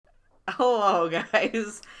Hello,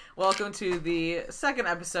 guys. Welcome to the second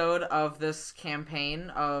episode of this campaign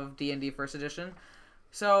of D&D First Edition.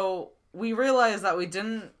 So, we realized that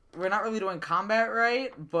we're not really doing combat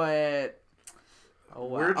right, but... Oh,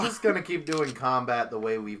 wow. We're just going to keep doing combat the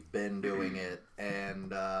way we've been doing it,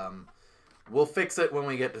 and we'll fix it when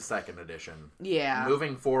we get to second edition. Yeah.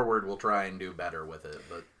 Moving forward, we'll try and do better with it,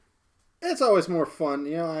 but... It's always more fun.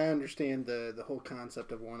 I understand the whole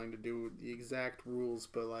concept of wanting to do the exact rules,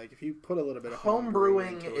 but like if you put a little bit of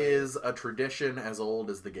homebrewing is a tradition as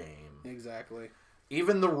old as the game. Exactly.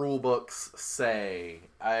 Even the rule books say,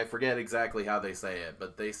 I forget exactly how they say it,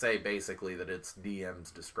 but they say basically that it's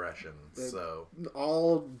DM's discretion. So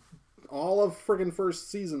all of friggin'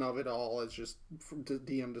 first season of it all is just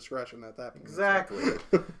DM discretion at that point. Exactly.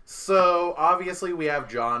 So, obviously, we have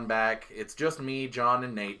John back. It's just me, John,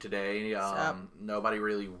 and Nate today. Nobody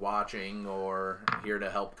really watching or here to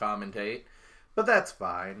help commentate. But that's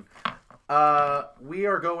fine. We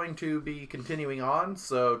are going to be continuing on.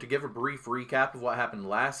 So, to give a brief recap of what happened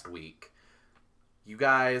last week, you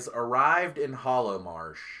guys arrived in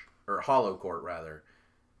Hollowcourt, rather.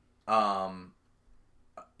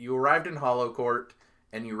 You arrived in Hollowcourt,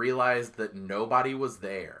 and you realized that nobody was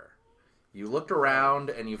there. You looked around,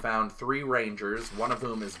 and you found 3 rangers, one of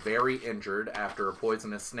whom is very injured after a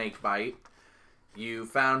poisonous snake bite. You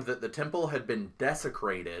found that the temple had been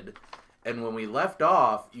desecrated, and when we left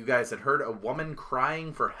off, you guys had heard a woman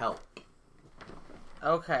crying for help.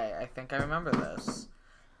 Okay, I think I remember this.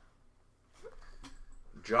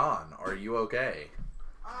 John, are you okay?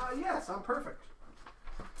 Yes, I'm perfect.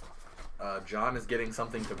 John is getting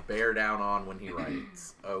something to bear down on when he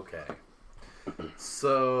writes. Okay.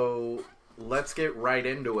 So, let's get right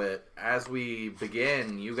into it. As we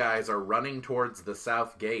begin, you guys are running towards the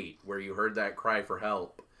south gate where you heard that cry for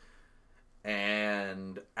help.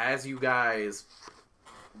 And as you guys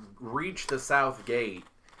reach the south gate,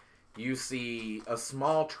 you see a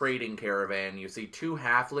small trading caravan. You see 2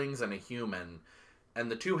 halflings and a human.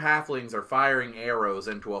 And the 2 halflings are firing arrows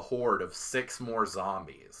into a horde of 6 more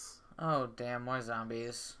zombies. Oh, damn, more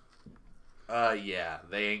zombies. Yeah,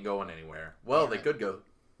 they ain't going anywhere. Well, they could go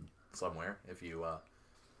somewhere if you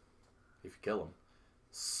kill them.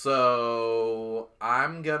 So,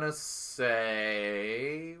 I'm gonna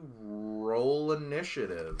say roll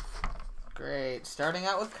initiative. Great. Starting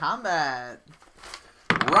out with combat.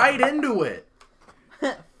 Right into it!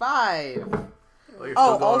 5.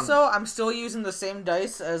 Well, also, I'm still using the same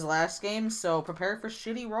dice as last game, so prepare for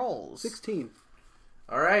shitty rolls. 16.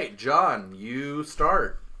 Alright, John, you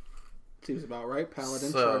start. Seems about right.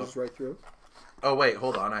 Paladin charges right through. Oh, wait,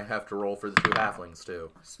 hold on. I have to roll for the 2 halflings,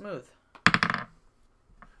 too. Smooth.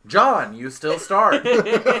 John, you still start.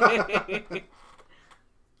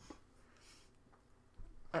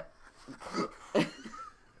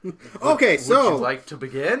 Okay, so... Would you like to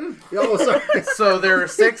begin? Oh, sorry. So there are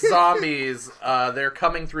 6 zombies. They're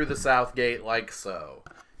coming through the south gate like so.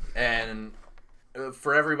 And...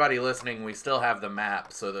 for everybody listening, we still have the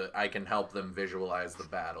map so that I can help them visualize the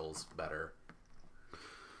battles better.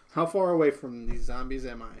 How far away from these zombies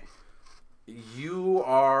am I? You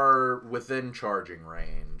are within charging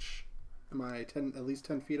range. Am I at least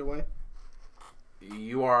 10 feet away?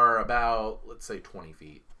 You are about, let's say, 20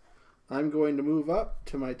 feet. I'm going to move up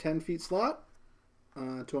to my 10 feet slot,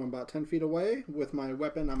 till I'm about 10 feet away, with my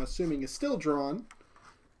weapon I'm assuming is still drawn.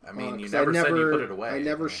 I mean, you never said you put it away. I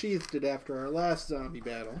never sheathed it after our last zombie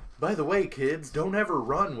battle. By the way, kids, don't ever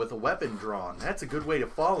run with a weapon drawn. That's a good way to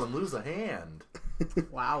fall and lose a hand.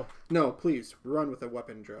 Wow. No, please, run with a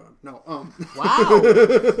weapon drawn. No, Wow.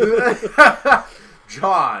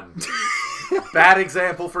 John. Bad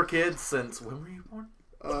example for kids since... when were you born?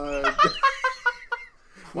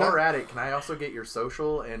 While we're at it, can I also get your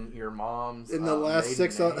social and your mom's in the last name?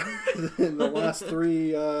 In the last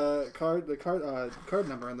 3 card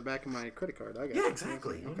number on the back of my credit card. I got yeah,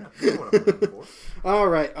 exactly. Okay. You know what I'm looking for. All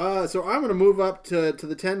right, so I'm going to move up to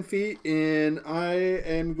the 10 feet, and I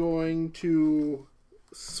am going to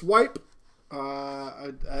swipe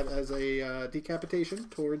as a decapitation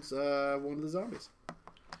towards one of the zombies.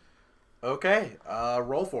 Okay,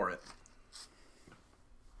 roll for it.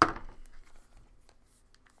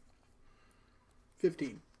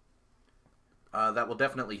 15. That will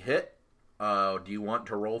definitely hit. Do you want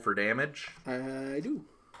to roll for damage? I do.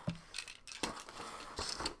 If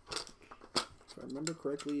I remember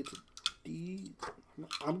correctly, it's a D...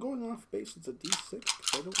 I'm going off base. It's a D6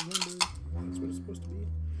 because I don't remember that's what it's supposed to be.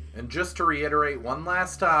 And just to reiterate one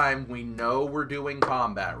last time, we know we're doing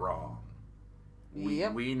combat wrong.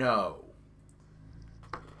 Yep. We know.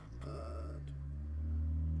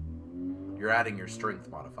 You're adding your strength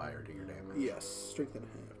modifier to your damage. Yes, strength and a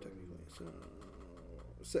half, technically. So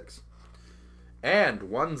 6. And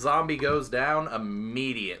one zombie goes down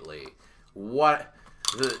immediately. What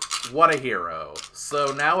a hero.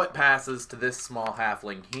 So now it passes to this small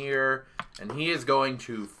halfling here, and he is going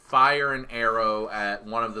to fire an arrow at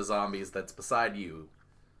one of the zombies that's beside you.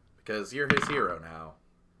 Because you're his hero now.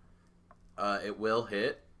 It will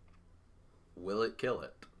hit. Will it kill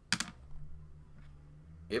it?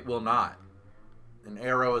 It will not. An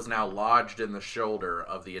arrow is now lodged in the shoulder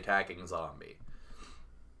of the attacking zombie.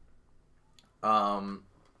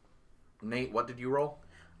 Nate, what did you roll?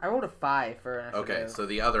 I rolled a 5 for initiative. Okay, so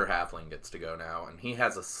the other halfling gets to go now, and he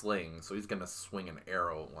has a sling, so he's going to swing an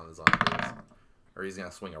arrow at one of the zombies. Or he's going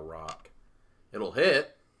to swing a rock. It'll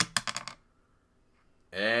hit.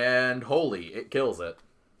 And holy, it kills it.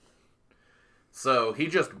 So he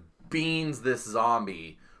just beans this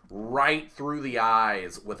zombie right through the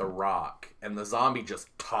eyes with a rock, and the zombie just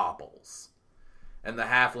topples. And the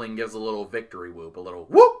halfling gives a little victory whoop, a little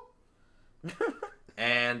whoop!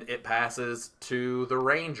 And it passes to the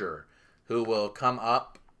ranger, who will come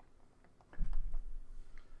up,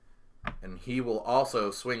 and he will also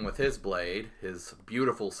swing with his blade, his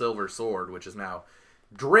beautiful silver sword, which is now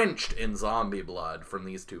drenched in zombie blood from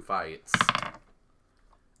these two fights.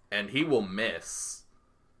 And he will miss,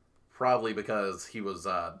 probably because he was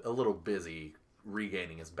a little busy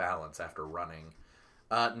regaining his balance after running.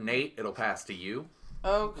 Nate, it'll pass to you.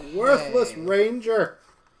 Okay. Worthless ranger.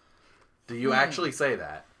 Do you actually say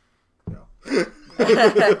that? No.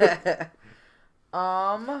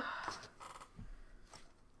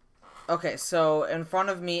 Okay, so in front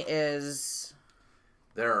of me is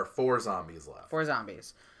There are 4 zombies left. 4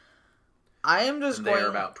 zombies. I am just And going. they are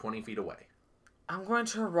about 20 feet away. I'm going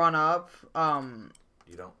to run up.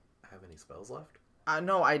 You don't have any spells left?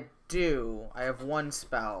 No, I do. I have 1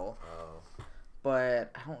 spell, Oh.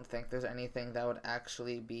 but I don't think there's anything that would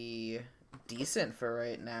actually be decent for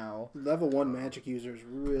right now. Level 1 magic user is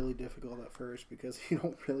really difficult at first because you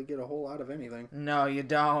don't really get a whole lot of anything. No, you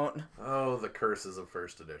don't. Oh, the curses of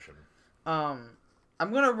first edition. I'm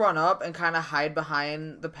gonna run up and kind of hide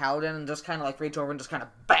behind the paladin and just kind of like reach over and just kind of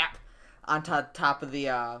bap on top of the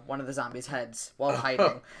one of the zombies' heads while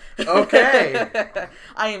hiding. Okay.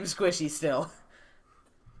 I am squishy still.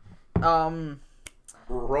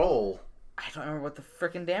 Roll. I don't remember what the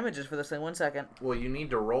freaking damage is for this thing. 1 second. Well, you need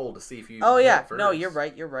to roll to see if you. Oh hit yeah, first. no, you're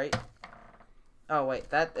right. You're right. Oh wait,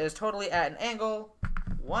 that is totally at an angle.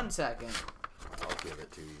 1 second. I'll give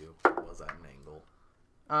it to you. Was that an angle?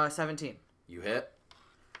 17. You hit.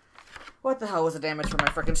 What the hell was the damage for my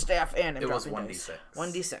freaking staff and It was dropping 1d6. dice?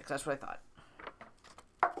 1d6. That's what I thought.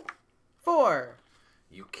 4.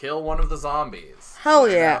 You kill one of the zombies. Hell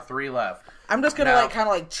There are yeah. now 3 left. I'm just gonna Now-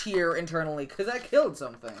 kind of cheer internally because I killed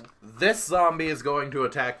something. This zombie is going to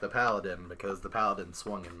attack the paladin because the paladin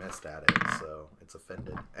swung and missed at it, so it's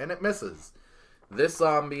offended. And it misses. This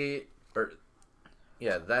zombie,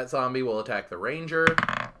 that zombie will attack the ranger,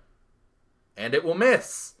 and it will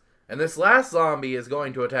miss. And this last zombie is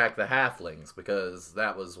going to attack the halflings because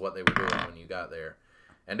that was what they were doing when you got there.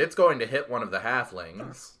 And it's going to hit one of the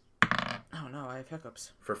halflings Oh no, I have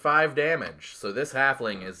hiccups. for 5 damage. So this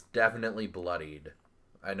halfling is definitely bloodied.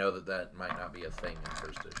 I know that might not be a thing in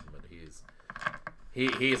first edition, but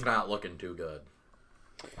he's not looking too good.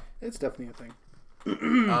 It's definitely a thing.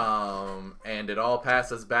 And it all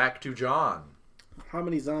passes back to John. How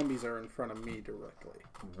many zombies are in front of me directly?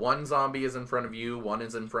 1 zombie is in front of you, 1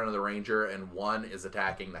 is in front of the ranger, and 1 is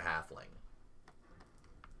attacking the halfling.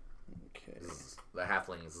 Okay. The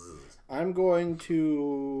halfling is... I'm going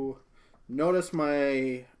to notice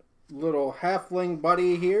my little halfling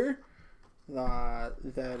buddy here. That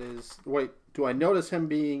is... Wait, do I notice him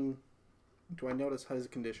being... Do I notice his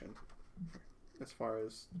condition? As far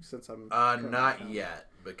as... Since I'm... Not yet,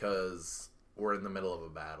 because we're in the middle of a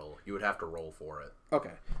battle. You would have to roll for it.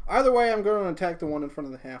 Okay. Either way, I'm going to attack the one in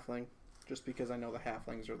front of the halfling. Just because I know the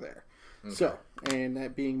halflings are there. Okay. So, and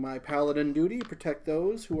that being my paladin duty, protect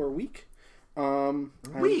those who are weak. I'm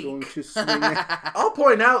Weak? going to swing at... I'll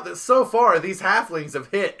point out that so far, these halflings have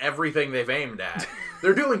hit everything they've aimed at.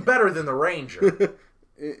 They're doing better than the ranger.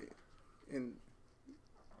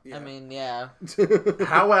 Yeah. I mean, yeah.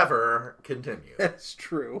 However, continue. That's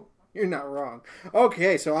true. You're not wrong.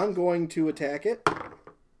 Okay, so I'm going to attack it. Oh,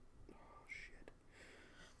 shit.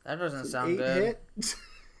 That doesn't An sound 8 good. hit.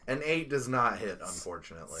 An 8 does not hit,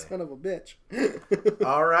 unfortunately. Son of a bitch.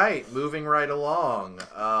 All right, moving right along.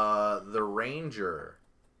 The ranger.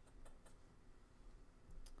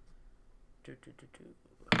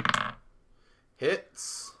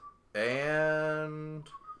 Hits and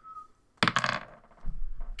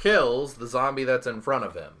kills the zombie that's in front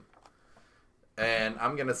of him. And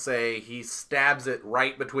I'm going to say he stabs it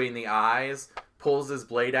right between the eyes, pulls his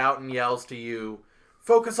blade out, and yells to you,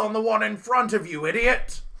 "Focus on the one in front of you,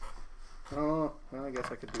 idiot!" Oh, well, I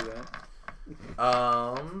guess I could do that.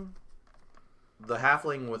 The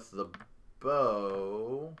halfling with the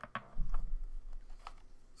bow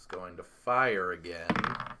is going to fire again.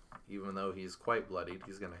 Even though he's quite bloodied,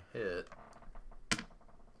 he's going to hit.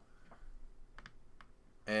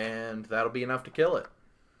 And that'll be enough to kill it.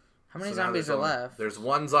 How many So now zombies are left? There's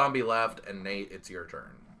one zombie left, and Nate, it's your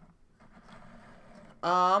turn.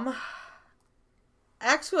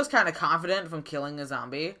 X feels kind of confident from killing a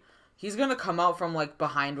zombie. He's gonna come out from like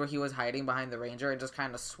behind where he was hiding behind the ranger and just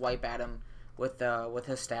kind of swipe at him with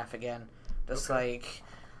his staff again. Just like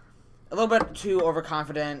a little bit too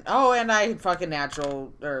overconfident. Oh, and I fucking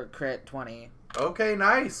natural or crit 20. Okay,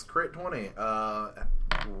 nice. Crit 20.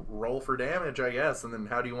 Roll for damage, I guess, and then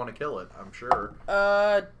how do you want to kill it? I'm sure.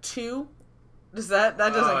 2. Does that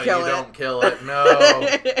doesn't kill you it? Don't kill it. No.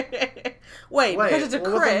 Wait, because it's a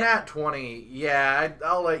With a crit. nat 20, yeah,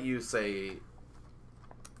 I'll let you say.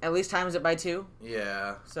 At least times it by 2.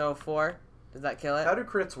 Yeah. So 4. Does that kill it? How do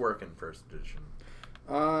crits work in first edition?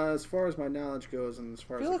 As far as my knowledge goes, and as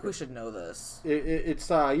far I as feel like we should know this. it's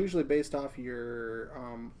usually based off your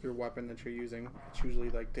weapon that you're using. It's usually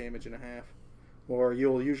like damage and a half, or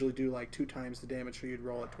you'll usually do like 2 times the damage, so you'd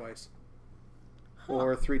roll it twice,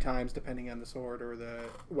 or 3 times depending on the sword or the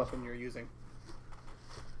weapon you're using.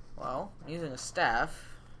 Well, using a staff,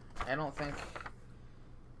 I don't think.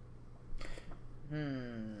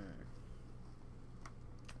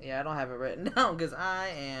 Yeah, I don't have it written down because I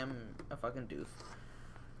am a fucking doof.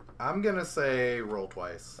 I'm gonna say roll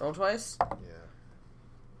twice. Roll twice.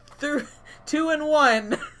 Yeah. 2 and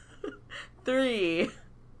 1. 3.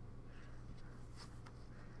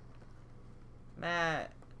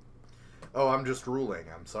 Matt. Oh, I'm just ruling.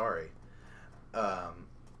 I'm sorry.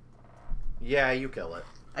 Yeah, you kill it.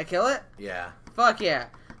 I kill it? Yeah. Fuck yeah.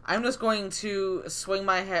 I'm just going to swing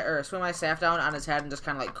my staff down on his head and just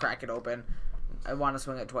kind of like crack it open. I want to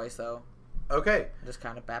swing it twice though. Okay. Just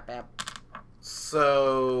kind of bap bap.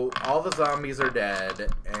 So all the zombies are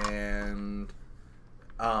dead, and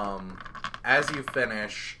as you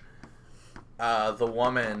finish, the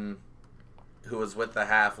woman who was with the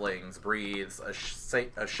halflings breathes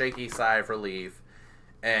a shaky sigh of relief,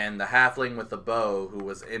 and the halfling with the bow who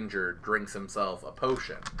was injured drinks himself a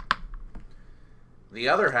potion. The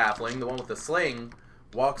other halfling, the one with the sling,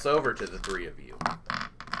 walks over to the 3 of you,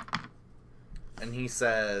 and he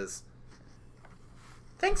says,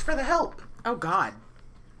 "Thanks for the help." Oh god.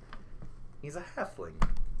 He's a halfling.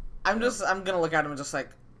 I'm gonna look at him and just like,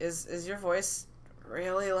 is your voice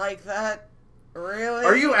really like that? Really?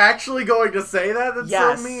 Are you actually going to say that? That's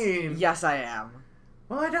Yes. so mean. Yes, I am.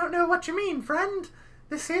 Well, I don't know what you mean, friend.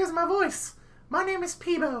 This here's my voice. My name is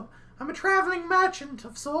Peebo. I'm a traveling merchant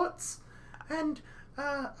of sorts. And,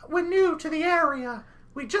 we're new to the area.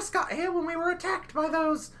 We just got here when we were attacked by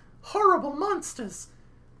those horrible monsters.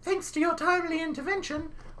 Thanks to your timely intervention,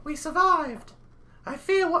 we survived. I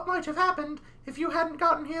fear what might have happened if you hadn't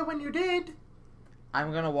gotten here when you did.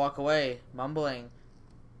 I'm gonna walk away, mumbling.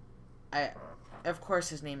 Of course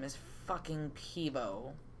his name is fucking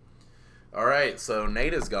Peebo. Alright, so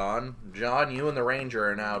Nate is gone. John, you and the ranger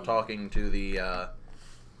are now talking to the,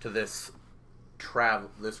 to this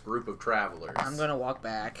group of travelers. I'm gonna walk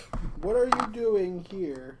back. What are you doing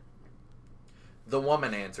here? The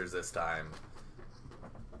woman answers this time.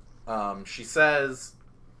 She says,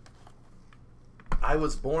 "I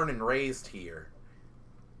was born and raised here.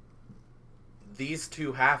 These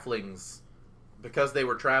 2 halflings, because they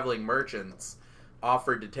were traveling merchants,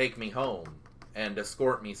 offered to take me home and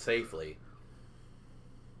escort me safely.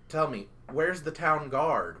 Tell me, where's the town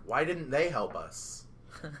guard? Why didn't they help us?"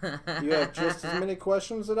 You have just as many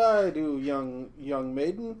questions that I do, young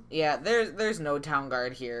maiden. Yeah, there's no town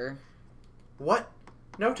guard here. What?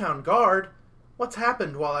 No town guard? What's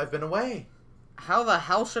happened while I've been away? How the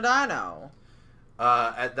hell should I know?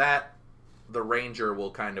 At that, the ranger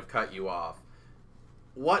will kind of cut you off.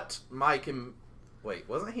 Wait,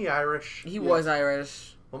 wasn't he Irish? He was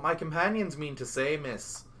Irish. What my companions mean to say,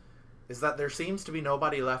 miss, is that there seems to be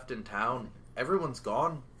nobody left in town. Everyone's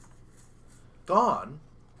gone. Gone?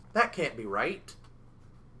 That can't be right.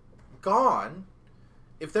 Gone?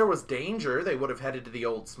 If there was danger, they would have headed to the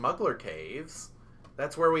old smuggler caves.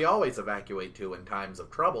 That's where we always evacuate to in times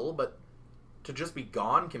of trouble, but to just be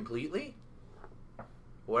gone completely?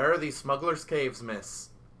 Where are these smugglers' caves, miss?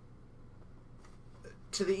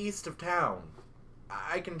 To the east of town.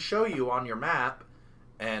 I can show you on your map.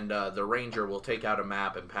 And the ranger will take out a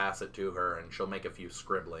map and pass it to her, and she'll make a few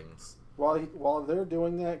scribblings. While they're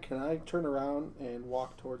doing that, can I turn around and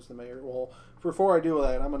walk towards the mayor? Well, before I do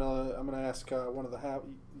that, I'm gonna ask one of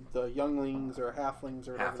the younglings or halflings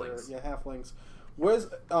or whatever. Halflings. Yeah, halflings.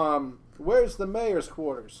 Where's the mayor's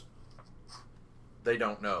quarters? They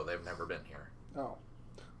don't know. They've never been here. Oh,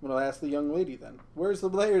 I'm gonna ask the young lady then. Where's the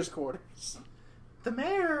mayor's quarters? The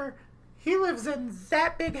mayor, he lives in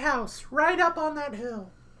that big house right up on that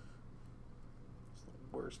hill. It's the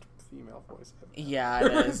worst female voice ever. Yeah,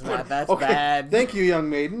 it is, Matt. That's Okay, bad. thank you, young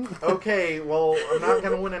maiden. Okay, well, I'm not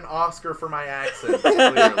going to win an Oscar for my accent,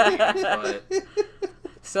 clearly, but...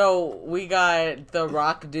 So we got the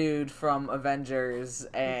rock dude from Avengers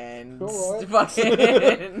and Alright.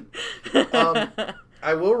 fucking.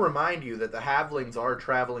 I will remind you that the halflings are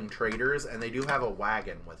traveling traders, and they do have a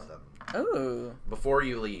wagon with them. Ooh. Before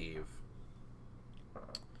you leave.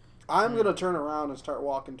 I'm gonna turn around and start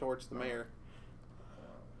walking towards the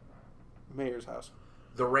mayor's house.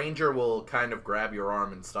 The ranger will kind of grab your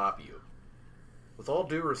arm and stop you. With all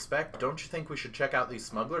due respect, don't you think we should check out these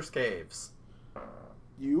smugglers' caves?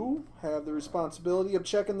 You have the responsibility of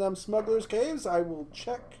checking them smugglers' caves. I will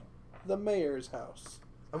check the mayor's house.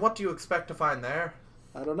 And what do you expect to find there?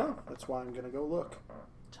 I don't know. That's why I'm gonna go look.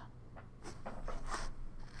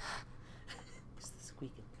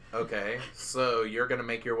 Okay, so you're gonna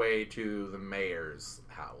make your way to the mayor's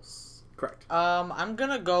house. Correct. I'm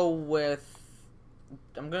gonna go with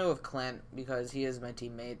Clint because he is my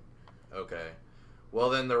teammate. Okay. Well,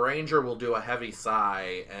 then the ranger will do a heavy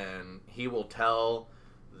sigh, and he will tell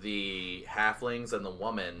the halflings and the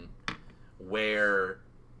woman where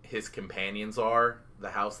his companions are, the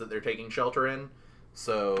house that they're taking shelter in.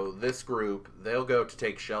 So this group, they'll go to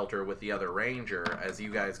take shelter with the other ranger as you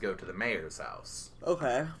guys go to the mayor's house.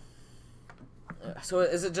 Okay. So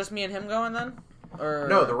is it just me and him going then? Or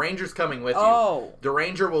No, the ranger's coming with Oh. you. The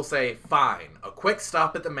ranger will say, fine, a quick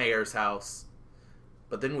stop at the mayor's house,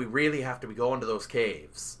 but then we really have to be going to those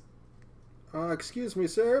caves. Excuse me,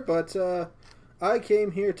 sir, but I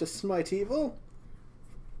came here to smite evil.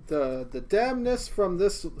 The damnness from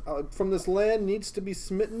this land needs to be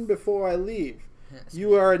smitten before I leave. Yes.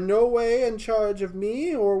 You are in no way in charge of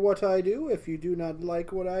me or what I do. If you do not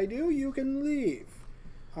like what I do, you can leave.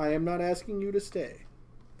 I am not asking you to stay.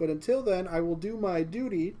 But until then, I will do my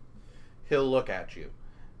duty. He'll look at you.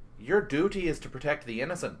 Your duty is to protect the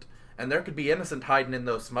innocent, and there could be innocent hiding in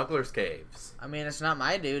those smugglers' caves. I mean, it's not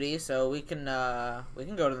my duty, so we can go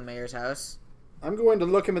to the mayor's house. I'm going to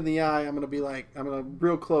look him in the eye. I'm going to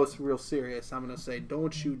real close, real serious. I'm going to say,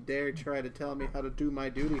 don't you dare try to tell me how to do my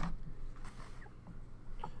duty.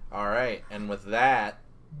 All right, and with that,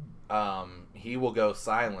 he will go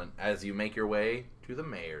silent as you make your way to the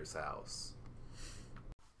mayor's house.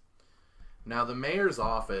 Now, the mayor's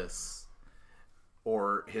office,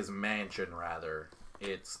 or his mansion, rather,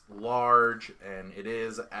 it's large, and it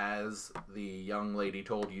is, as the young lady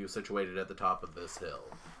told you, situated at the top of this hill.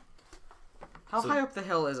 How high up the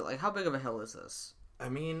hill is it? Like, how big of a hill is this? I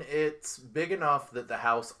mean, it's big enough that the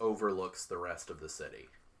house overlooks the rest of the city.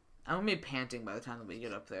 I'm gonna be panting by the time that we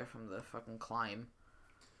get up there from the fucking climb.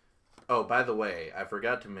 Oh, by the way, I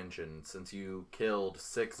forgot to mention, since you killed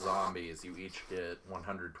 6 zombies, you each get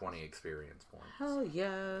 120 experience points. Hell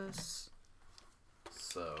yes.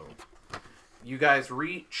 So, you guys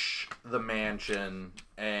reach the mansion,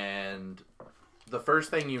 and the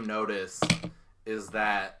first thing you notice is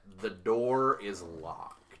that the door is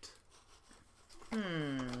locked.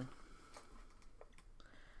 I'm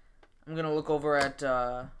gonna look over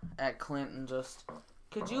at Clint and just,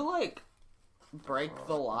 could you like break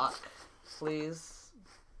the lock, please?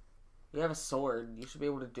 You have a sword. You should be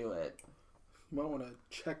able to do it. You might want to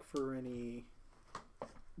check for any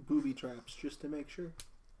booby traps just to make sure.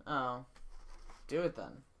 Oh, do it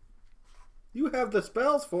then. You have the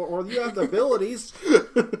spells for, or you have the abilities.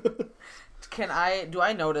 Do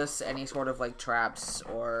I notice any sort of like traps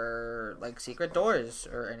or like secret doors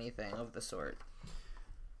or anything of the sort?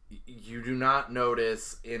 You do not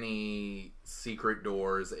notice any secret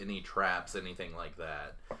doors, any traps, anything like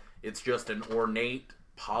that. It's just an ornate,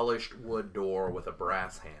 polished wood door with a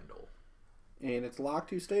brass handle. And it's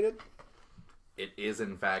locked, you stated? It is,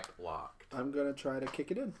 in fact, locked. I'm going to try to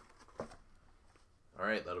kick it in.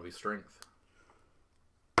 Alright, that'll be strength.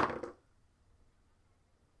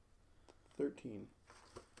 13.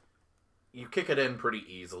 You kick it in pretty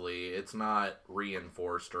easily. It's not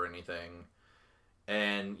reinforced or anything.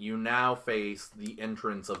 And you now face the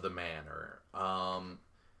entrance of the manor.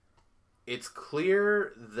 It's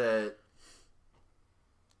clear that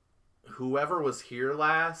whoever was here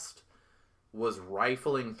last was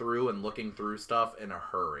rifling through and looking through stuff in a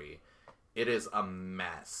hurry. It is a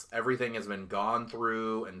mess. Everything has been gone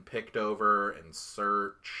through and picked over and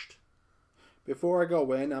searched. Before I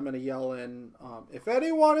go in, I'm going to yell in, if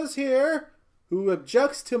anyone is here who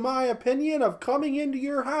objects to my opinion of coming into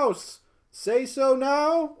your house, say so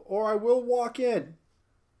now, or I will walk in.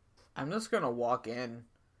 I'm just gonna walk in.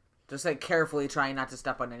 Just like carefully trying not to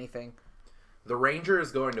step on anything. The ranger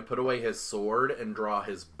is going to put away his sword and draw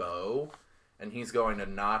his bow, and he's going to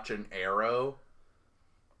notch an arrow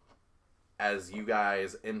as you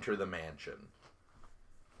guys enter the mansion.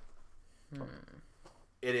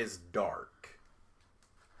 It is dark.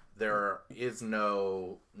 There is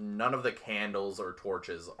none of the candles or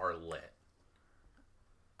torches are lit.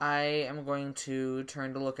 I am going to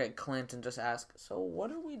turn to look at Clint and just ask, so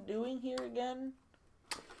what are we doing here again?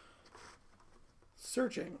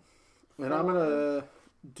 Searching. And I'm going to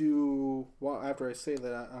do, well, after I say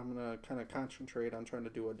that, I'm going to kind of concentrate on trying to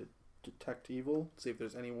do a detect evil, see if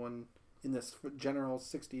there's anyone in this general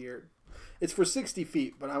 60 or... It's for 60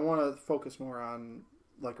 feet, but I want to focus more on,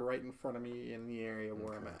 like, right in front of me in the area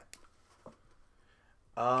where I'm at.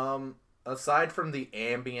 Aside from the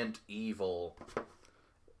ambient evil...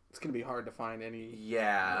 It's going to be hard to find any...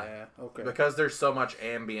 Yeah. Okay. Because there's so much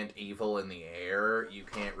ambient evil in the air, you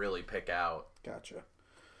can't really pick out. Gotcha.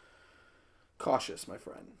 Cautious, my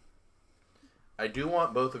friend. I do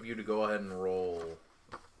want both of you to go ahead and roll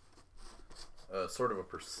sort of a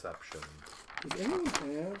perception. Does anyone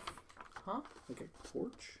have... Huh? Like a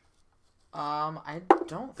torch? I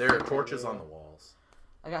don't There are think torches on the walls.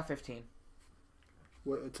 I got 15.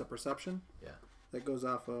 What? It's a perception? Yeah. That goes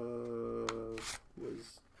off of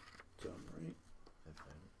wisdom, right? I think.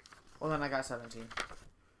 Well, then I got 17.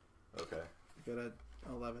 Okay. You got a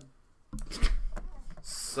 11.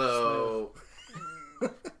 So,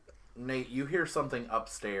 Nate, you hear something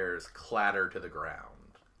upstairs clatter to the ground.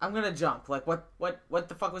 I'm gonna jump. Like, what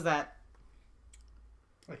the fuck was that?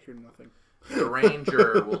 I hear nothing. The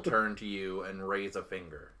ranger will turn to you and raise a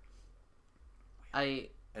finger. And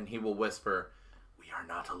he will whisper, "We are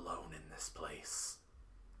not alone in this place."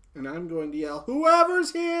 And I'm going to yell,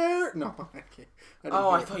 "Whoever's here!" No, I can't. I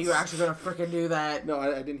thought you were actually gonna freaking do that. No,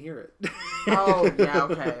 I didn't hear it. Oh, yeah,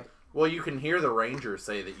 okay. Well, you can hear the ranger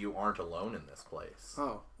say that you aren't alone in this place.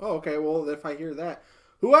 Oh, okay. Well, if I hear that,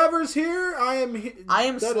 whoever's here, I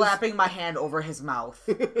am slapping my hand over his mouth.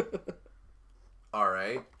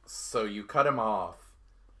 Alright, so you cut him off.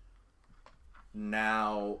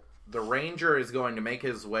 Now, the ranger is going to make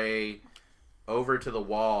his way over to the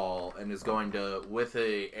wall and is going to, with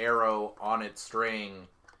an arrow on its string,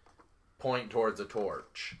 point towards a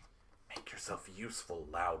torch. Make yourself useful,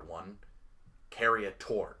 loud one. Carry a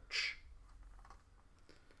torch.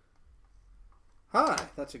 Hi,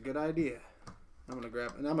 that's a good idea. I'm gonna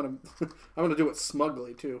grab, and I'm gonna do it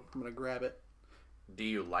smugly too. I'm gonna grab it. Do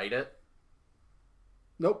you light it?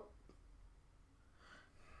 Nope.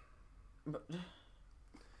 But...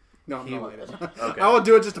 No, I'm not lighting it. Okay. I will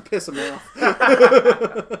do it just to piss him off.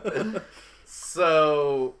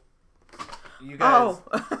 So, you guys...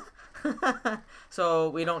 Oh! So,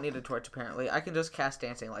 we don't need a torch, apparently. I can just cast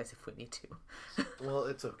Dancing Lights if we need to. Well,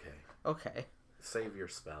 it's okay. Okay. Save your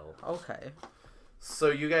spell. Okay. So,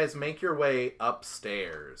 you guys make your way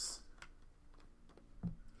upstairs.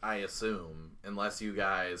 I assume. Unless you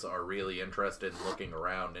guys are really interested in looking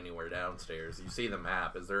around anywhere downstairs. You see the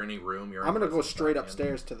map. Is there any room you're I'm gonna go interested straight in?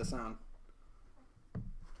 upstairs to the sound.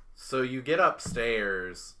 So you get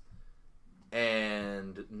upstairs,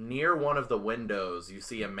 and near one of the windows, you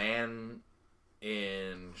see a man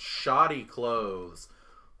in shoddy clothes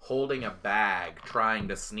holding a bag trying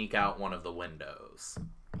to sneak out one of the windows.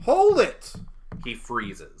 Hold it! He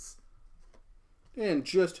freezes. And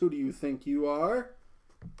just who do you think you are?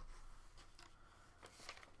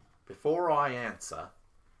 Before I answer,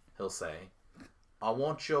 he'll say, I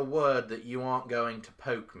want your word that you aren't going to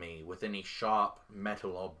poke me with any sharp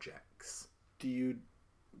metal objects.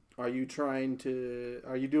 Are you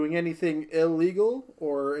doing anything illegal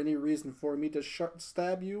or any reason for me to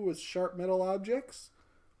stab you with sharp metal objects?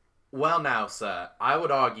 Well now, sir, I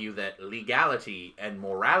would argue that legality and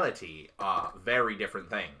morality are very different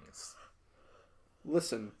things.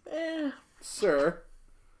 Listen, sir,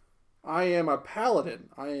 I am a paladin.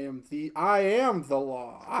 I am the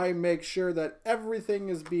law. I make sure that everything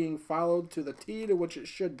is being followed to the T to which it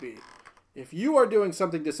should be. If you are doing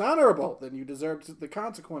something dishonorable, then you deserve the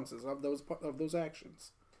consequences of those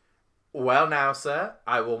actions. Well now, sir,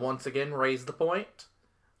 I will once again raise the point.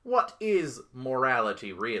 What is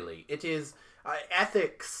morality, really? It is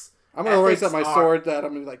ethics. I'm going to raise up my sword that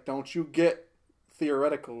I'm going to be like, don't you get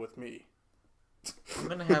theoretical with me. I'm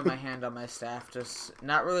going to have my hand on my staff, just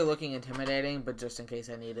not really looking intimidating, but just in case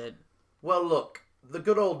I need it. Well, look, the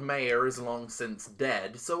good old mayor is long since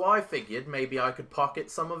dead, so I figured maybe I could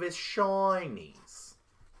pocket some of his shinies.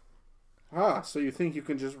 Ah, so you think you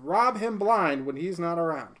can just rob him blind when he's not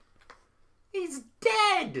around? He's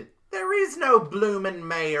dead! There is no bloomin'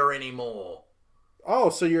 mayor anymore. Oh,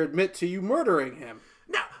 so you admit to you murdering him?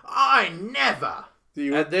 No, I never! Do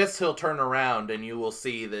you? At this, he'll turn around and you will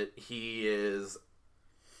see that he is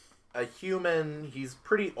a human. He's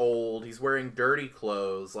pretty old. He's wearing dirty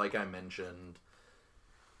clothes, like I mentioned.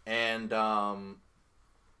 And,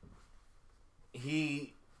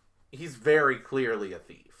 he's very clearly a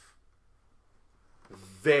thief.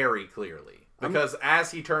 Very clearly. Because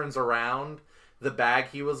as he turns around, the bag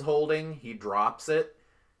he was holding, he drops it,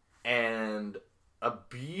 and a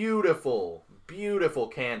beautiful, beautiful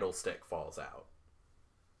candlestick falls out.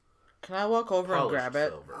 Can I walk over and Polished grab it?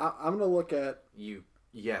 silver. I'm gonna look at.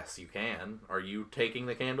 Yes, you can. Are you taking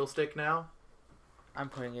the candlestick now? I'm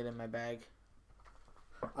putting it in my bag.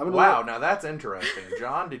 Wow, now that's interesting.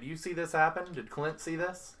 John, did you see this happen? Did Clint see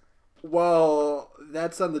this? Well,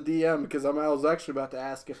 that's on the DM because I was actually about to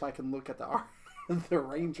ask if I can look at the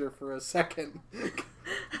ranger for a second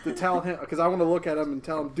to tell him, because I want to look at him and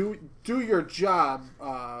tell him do your job.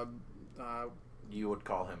 You would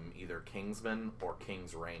call him either Kingsman or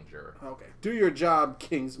King's Ranger. Okay, do your job,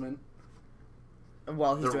 Kingsman. And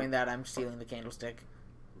while he's doing that, I'm stealing the candlestick.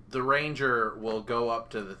 The ranger will go up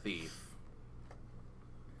to the thief.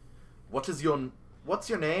 What's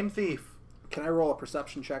your name, thief? Can I roll a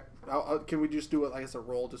perception check? Can we just do it like as a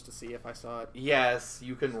roll just to see if I saw it? Yes,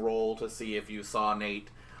 you can roll to see if you saw Nate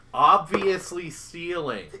obviously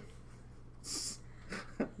stealing.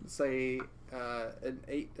 Say an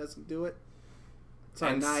 8 doesn't do it. So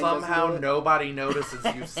And 9 somehow doesn't do nobody notices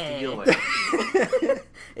you stealing. it.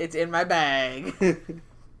 It's in my bag.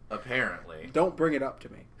 Apparently. Don't bring it up to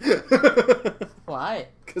me. Why?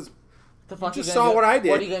 Because The fuck you you just gonna saw do? what I did.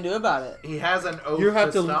 What are you gonna do about it? He has an oath you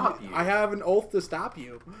have to to stop you. I have an oath to stop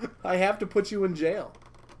you. I have to put you in jail.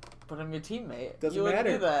 But I'm your teammate. Doesn't you wouldn't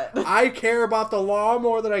matter. do that. I care about the law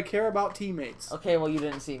more than I care about teammates. Okay, well you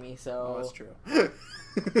didn't see me, so Oh, that's true.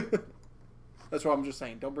 That's what I'm just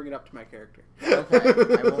saying. Don't bring it up to my character. Okay,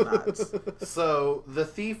 I will not. So, the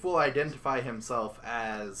thief will identify himself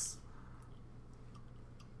as...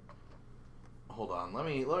 Hold on, let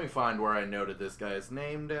me find where I noted this guy's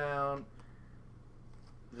name down.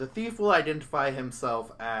 The thief will identify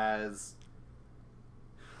himself as...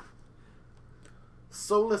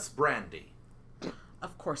 Solus Brandy.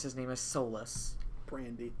 Of course his name is Solus.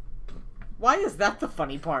 Brandy. Why is that the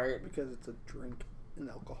funny part? Because it's a drink. An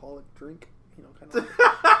alcoholic drink. You know, kind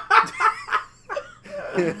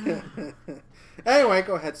of. Anyway,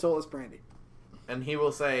 go ahead. Solus Brandy. And he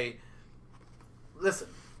will say, listen,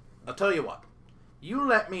 I'll tell you what. You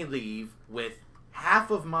let me leave with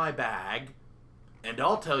half of my bag, and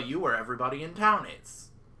I'll tell you where everybody in town is.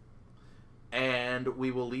 And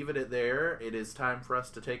we will leave it at there. It is time for us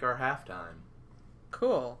to take our halftime.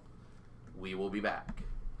 Cool. We will be back.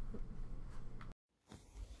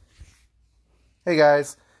 Hey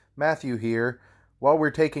guys, Matthew here. While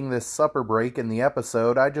we're taking this supper break in the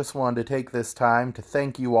episode, I just wanted to take this time to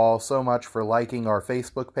thank you all so much for liking our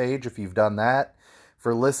Facebook page, if you've done that,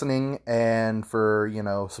 for listening, and for,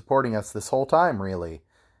 supporting us this whole time, really.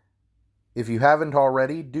 If you haven't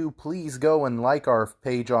already, do please go and like our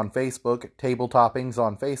page on Facebook, Table Toppings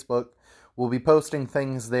on Facebook. We'll be posting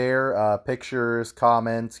things there, pictures,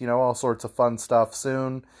 comments, all sorts of fun stuff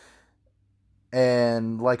soon.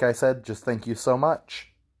 And like I said, just thank you so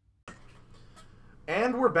much.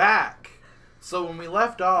 And we're back. So when we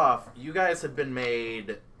left off, you guys had been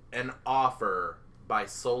made an offer by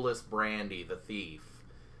Solus Brandy, the thief.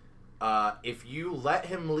 If you let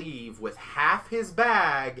him leave with half his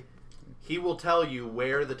bag, he will tell you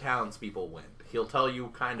where the townspeople went. He'll tell you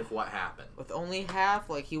kind of what happened. With only half,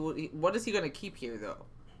 what is he gonna keep here though?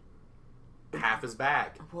 Half his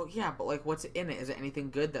bag. Well, yeah, but what's in it? Is it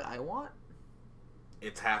anything good that I want?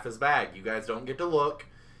 It's half his bag. You guys don't get to look.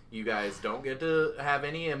 You guys don't get to have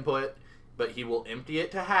any input. But he will empty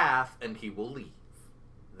it to half, and he will leave.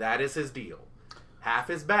 That is his deal. Half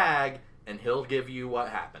his bag, and he'll give you what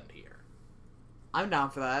happened here. I'm down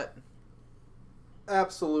for that.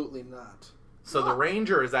 Absolutely not. So the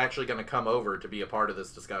ranger is actually going to come over to be a part of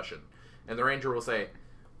this discussion. And the ranger will say,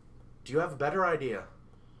 do you have a better idea?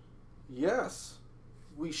 Yes.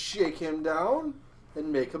 We shake him down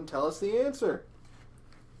and make him tell us the answer.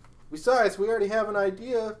 Besides, we already have an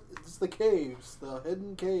idea. It's the caves, the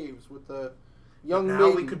hidden caves with the young now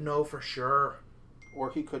maiden. we could know for sure. Or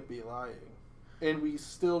he could be lying. And we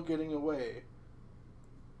still getting away.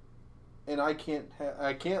 And I can't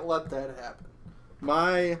let that happen.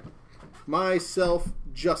 My My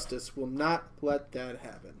self-justice will not let that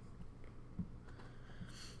happen.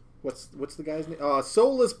 What's the guy's name?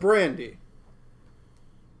 Soulless Brandy.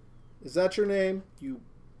 Is that your name, you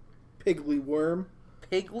piggly worm?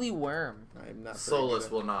 Piggly worm. I'm not.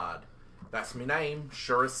 Solus will nod. That's me name,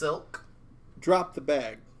 sure as silk. Drop the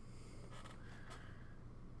bag.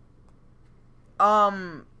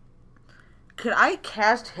 Could I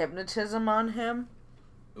cast hypnotism on him?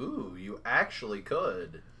 Ooh, you actually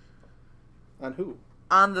could. On who?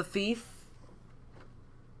 On the thief?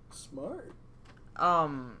 Smart.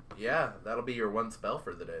 Yeah, that'll be your one spell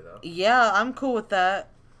for the day, though. Yeah, I'm cool with that.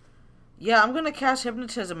 Yeah, I'm gonna cast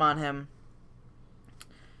hypnotism on him.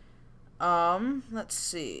 Let's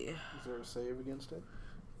see. Is there a save against it?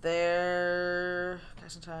 There.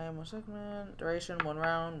 Casting time, 1 second. Duration, 1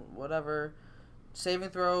 round, whatever. Saving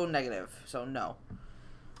throw, negative. So, no.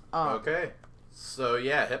 Okay. So,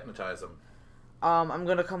 yeah, hypnotize him. I'm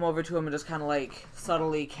gonna come over to him and just kind of, like,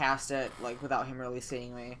 subtly cast it, like, without him really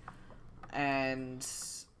seeing me. And,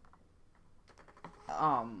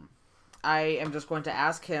 I am just going to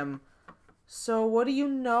ask him, so what do you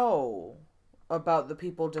know about the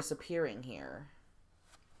people disappearing here?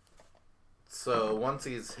 So, once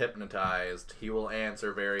he's hypnotized, he will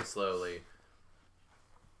answer very slowly.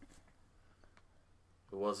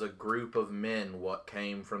 It was a group of men what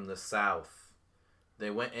came from the south. They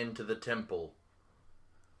went into the temple.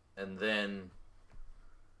 And then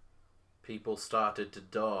people started to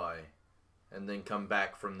die. And then come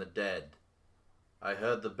back from the dead. I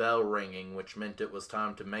heard the bell ringing, which meant it was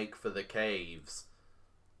time to make for the caves.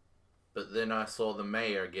 But then I saw the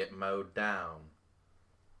mayor get mowed down.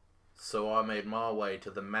 So I made my way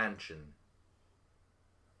to the mansion.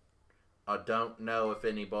 I don't know if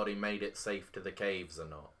anybody made it safe to the caves or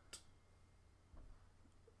not.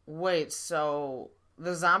 Wait, so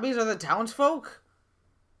the zombies are the townsfolk?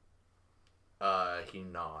 He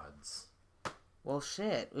nods. Well,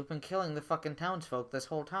 shit. We've been killing the fucking townsfolk this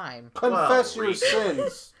whole time. Confess Well, your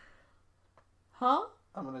sins. Huh?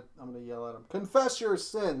 I'm gonna yell at him. Confess your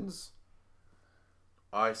sins.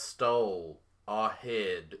 I stole, I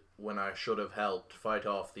hid, when I should have helped fight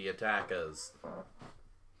off the attackers.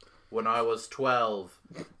 When I was 12,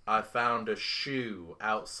 I found a shoe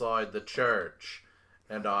outside the church,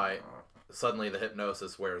 and suddenly the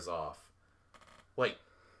hypnosis wears off. Wait,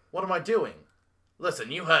 what am I doing?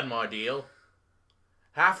 Listen, you heard my deal.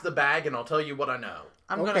 Half the bag and I'll tell you what I know.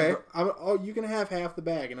 You can have half the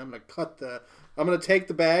bag, and I'm gonna take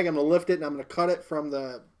the bag, I'm gonna lift it, and I'm gonna cut it from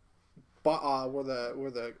the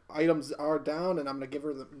where the items are down, and I'm gonna give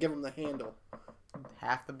him the handle.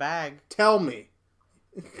 Half the bag. Tell me.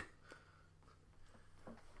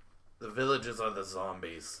 The villagers are the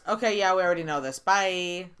zombies. Okay, yeah, we already know this.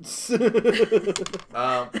 Bye.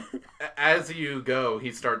 As you go,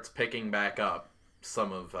 he starts picking back up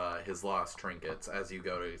some of his lost trinkets as you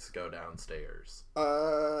go downstairs.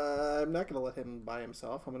 I'm not gonna let him by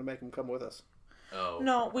himself. I'm gonna make him come with us. Oh.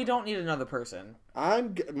 No, we don't need another person.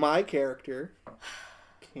 My character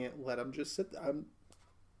can't let him just sit there.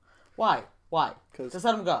 Why? Why? 'Cause just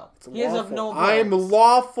let him go. He is of no I am violence.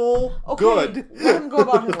 lawful Okay, good. let him go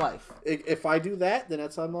about his life. If I do that, then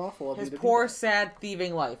that's unlawful. His poor, sad,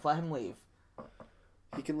 thieving life. Let him leave.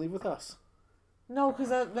 He can leave with us. No, because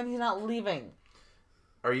then he's not leaving.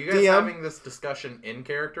 Are you guys having this discussion in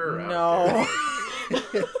character or out No. of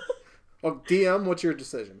character? Oh, DM, what's your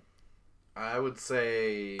decision? I would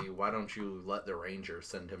say, why don't you let the ranger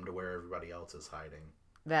send him to where everybody else is hiding?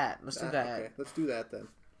 Let's do that. Okay, let's do that then.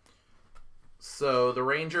 So the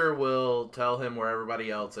ranger will tell him where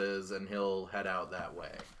everybody else is, and he'll head out that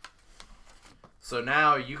way. So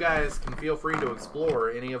now you guys can feel free to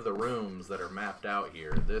explore any of the rooms that are mapped out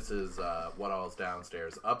here. This is what all's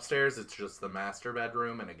downstairs. Upstairs, it's just the master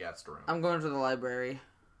bedroom and a guest room. I'm going to the library.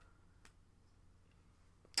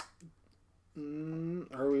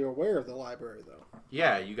 Are we aware of the library, though?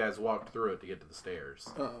 Yeah, you guys walked through it to get to the stairs.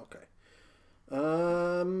 Oh, okay.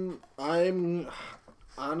 I'm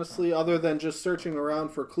honestly, other than just searching around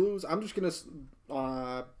for clues, I'm just gonna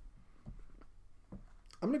go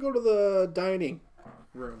to the dining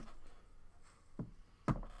room.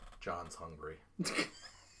 John's hungry.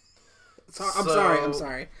 I'm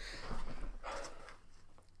sorry.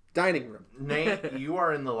 Dining room. Nate, you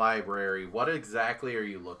are in the library. What exactly are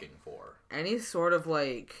you looking for? Any sort of,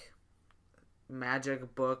 like,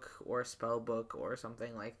 magic book or spell book or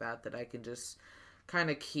something like that I can just kind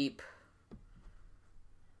of keep.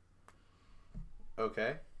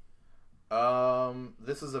 Okay.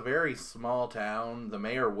 This is a very small town. The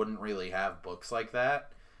mayor wouldn't really have books like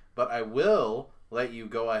that. But I will let you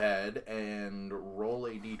go ahead and roll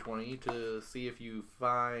a d20 to see if you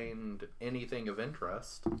find anything of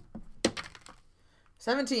interest.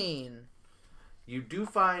 17. You do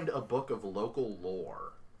find a book of local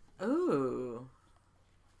lore. Ooh.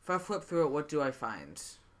 If I flip through it, what do I find?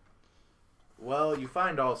 Well, you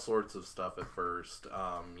find all sorts of stuff at first.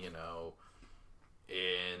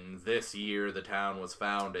 In this year the town was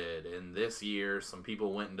founded. In this year some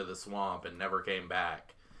people went into the swamp and never came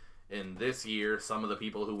back. In this year, some of the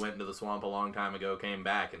people who went into the swamp a long time ago came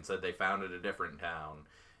back and said they founded a different town.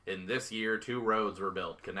 In this year, 2 roads were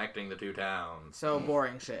built connecting the 2 towns. So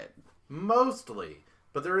boring shit. Mostly.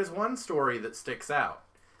 But there is one story that sticks out.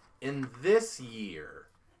 In this year,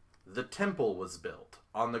 the temple was built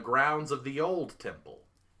on the grounds of the old temple.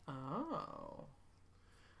 Oh.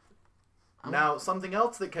 Now, something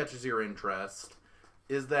else that catches your interest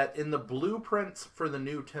is that in the blueprints for the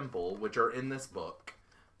new temple, which are in this book,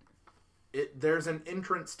 there's an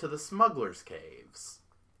entrance to the Smuggler's Caves.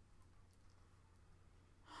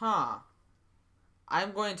 Huh.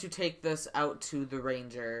 I'm going to take this out to the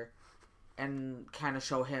ranger and kind of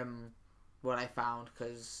show him what I found,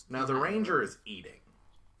 because... Now, the ranger is eating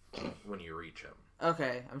when you reach him.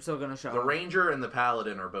 Okay, I'm still going to show The him. ranger and the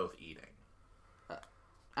paladin are both eating.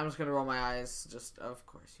 I'm just going to roll my eyes. Just, of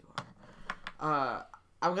course you are.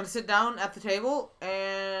 I'm going to sit down at the table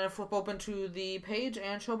and flip open to the page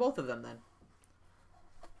and show both of them then.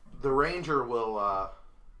 The ranger will,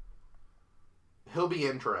 he'll be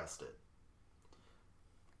interested.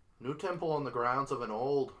 New temple on the grounds of an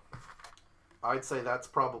old. I'd say that's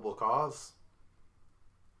probable cause.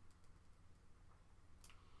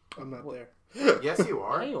 I'm not there. Yes, you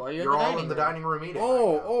are. Yeah, you are. You're You're in the all dining in the room. dining room eating.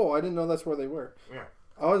 Oh, right now. oh, I didn't know that's where they were. Yeah.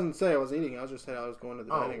 I wasn't saying I was eating. I was just saying I was going to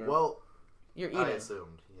the dining room. Well, You're I eating.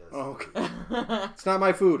 assumed, yes. Oh, okay. It's not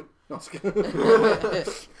my food. No, I'm just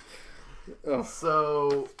kidding. Oh.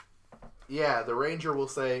 So, yeah, the ranger will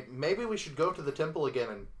say, maybe we should go to the temple again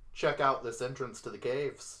and check out this entrance to the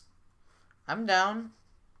caves. I'm down.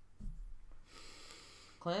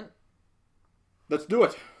 Clint? Let's do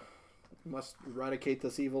it. Must eradicate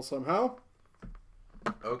this evil somehow.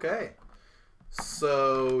 Okay.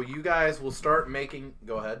 So, you guys will start making...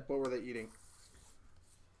 Go ahead. What were they eating?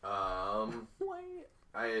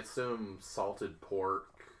 I assume salted pork.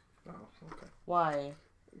 Oh, okay. Why?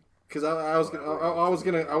 Because I was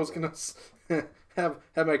gonna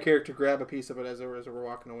have my character grab a piece of it as we're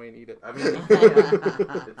walking away and eat it. I mean,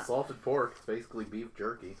 it's salted pork. It's basically beef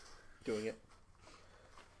jerky. Doing it.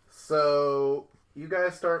 So, you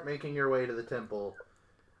guys start making your way to the temple.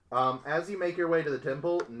 As you make your way to the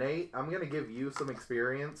temple, Nate, I'm going to give you some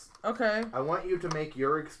experience. Okay. I want you to make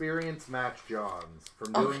your experience match John's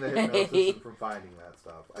from doing the Okay. hypnosis and from finding that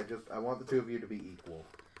stuff. I want the two of you to be equal.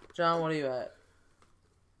 John, what are you at?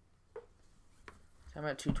 I'm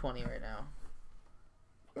at 220 right now.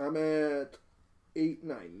 I'm at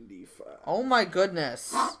 895. Oh my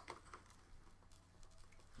goodness.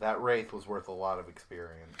 That wraith was worth a lot of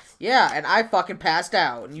experience. Yeah, and I fucking passed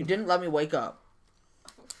out, and you didn't let me wake up.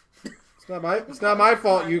 It's not my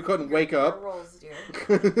fault you couldn't wake Your up. rolls, dear.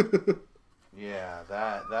 Yeah,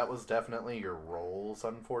 that was definitely your rolls,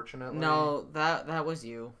 unfortunately. No, that was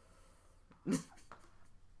you.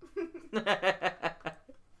 That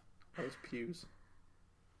was pews.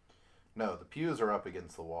 No, the pews are up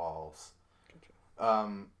against the walls.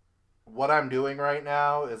 What I'm doing right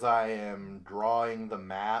now is I am drawing the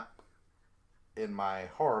map in my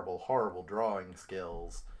horrible, horrible drawing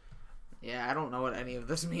skills. Yeah, I don't know what any of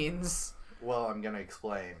this means. Well, I'm going to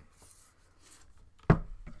explain.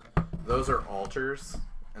 Those are altars,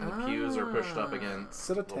 and the pews are pushed up against Is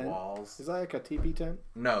it a the tent? walls. Is that like a teepee tent?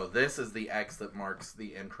 No, this is the X that marks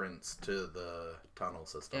the entrance to the tunnel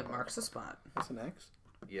system. It marks a spot. That's an X.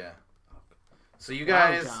 Yeah. So you Wow,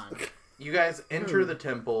 guys, John. you guys enter the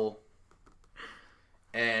temple,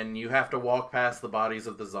 and you have to walk past the bodies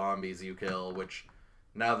of the zombies you kill. Which,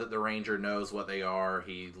 now that the ranger knows what they are,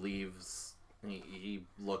 he leaves. He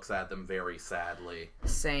looks at them very sadly.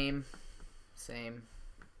 Same.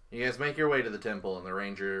 You guys make your way to the temple, and the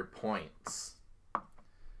ranger points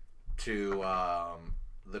to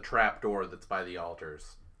the trapdoor that's by the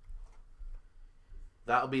altars.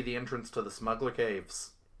 That'll be the entrance to the Smuggler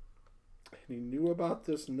Caves. And you knew about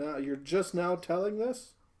this now? You're just now telling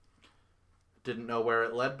this? Didn't know where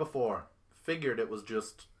it led before. Figured it was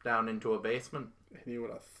just down into a basement. And you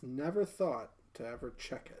would have never thought to ever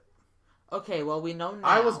check it. Okay, well, we know now.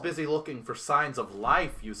 I was busy looking for signs of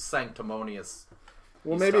life, you sanctimonious...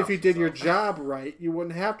 Well, He maybe if stops you did your himself. job right, you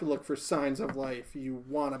wouldn't have to look for signs of life, you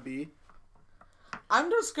wannabe. I'm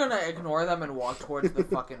just gonna ignore them and walk towards the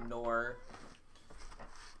fucking door.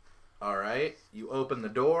 All right. You open the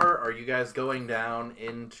door. Are you guys going down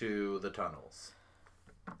into the tunnels?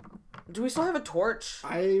 Do we still have a torch?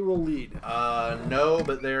 I will lead. No,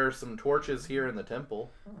 but there are some torches here in the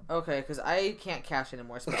temple. Okay, because I can't cast any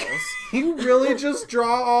more spells. You really just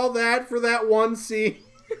draw all that for that one scene?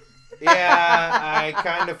 Yeah, I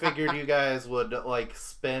kind of figured you guys would, like,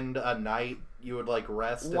 spend a night. You would, like,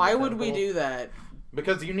 rest in Why the would we temple. do that?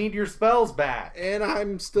 Because you need your spells back. And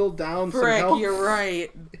I'm still down some Frick, health. you're right.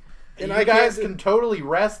 And you I guys can't- can totally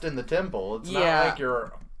rest in the temple. It's not Yeah. like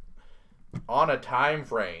you're on a time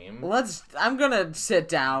frame. I'm gonna sit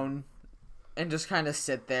down and just kind of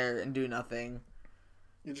sit there and do nothing.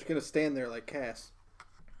 You're just gonna stand there like Cass.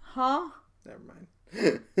 Huh? Never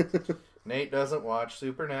mind. Nate doesn't watch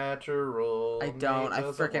Supernatural. I don't. Nate I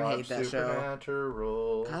doesn't frickin' hate watch that show.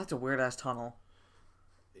 Supernatural. God, that's a weird ass tunnel.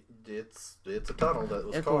 It's a tunnel that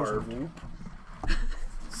was It goes carved. whoop.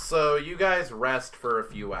 So you guys rest for a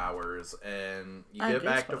few hours, and you I get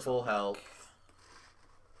guess back to so. full health,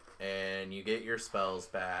 and you get your spells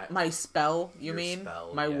back. My spell, you Your mean?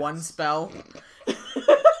 spell, My one yes. spell?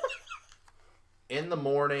 In the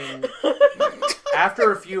morning,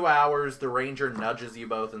 after a few hours, the ranger nudges you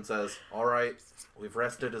both and says, "All right, we've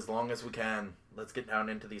rested as long as we can. Let's get down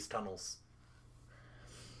into these tunnels."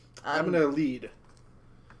 I'm gonna lead.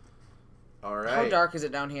 All right. How dark is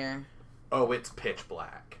it down here? Oh, it's pitch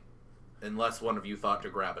black. Unless one of you thought to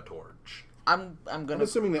grab a torch. I'm I'm gonna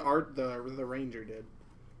assuming the ranger did,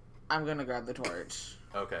 grab the torch.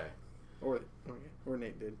 Okay. or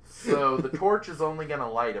Nate did. So the torch is only going to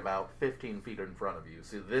light about 15 feet in front of you.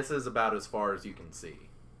 So this is about as far as you can see.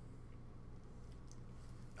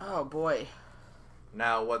 Oh boy.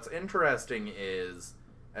 Now, what's interesting is,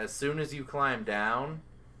 as soon as you climb down,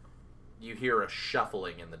 you hear a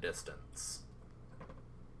shuffling in the distance.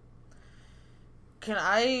 Can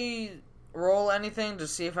I roll anything to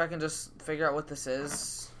see if I can just figure out what this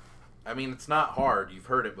is? I mean, it's not hard. You've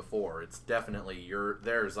heard it before. It's definitely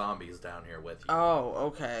there are zombies down here with you. Oh,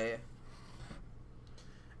 okay.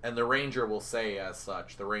 And the ranger will say as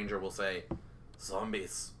such. The ranger will say,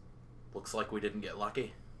 "Zombies. Looks like we didn't get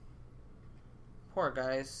lucky." Poor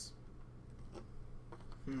guys.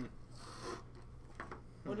 Hmm.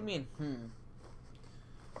 What do you mean?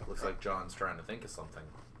 Looks like John's trying to think of something.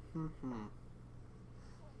 Mm-hmm.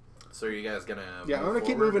 So are you guys gonna Yeah, I'm move gonna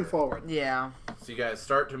keep forward, moving or- forward. Yeah. So you guys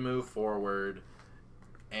start to move forward,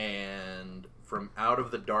 and from out of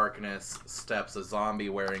the darkness steps a zombie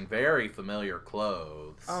wearing very familiar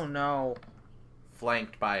clothes, Oh no.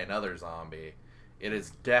 flanked by another zombie. It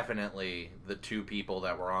is definitely the two people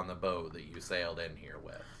that were on the boat that you sailed in here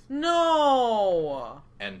with. No!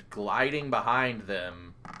 And gliding behind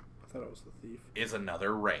them I thought it was the thief. is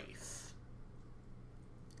another wraith.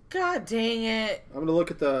 God dang it. I'm gonna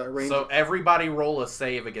look at the ranger. So everybody roll a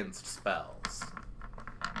save against spells.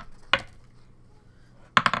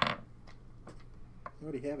 I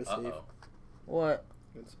already have a save. Uh-oh. What?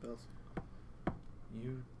 Good spells.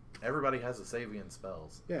 Everybody has a save against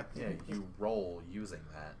spells. Yeah. Yeah, you roll using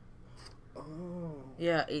that. Oh,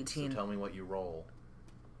 Yeah, So 18. tell me what you roll.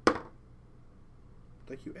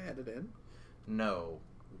 like you added in No.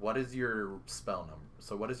 What is your spell number?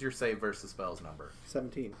 So what is your save versus spells number?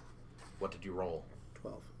 17, What did you roll?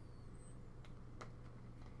 12.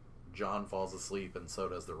 John falls asleep and so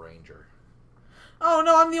does the ranger. Oh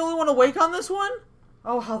no, I'm the only one awake on this one?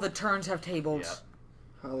 Oh, how the turns have tabled. Yep.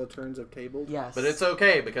 How the turns have tabled. Yes. But it's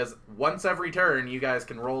okay because once every turn you guys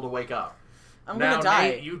can roll to wake up. I'm now, gonna die.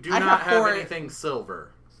 Nate, you do I not have four- anything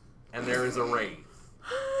silver. And there is a wraith.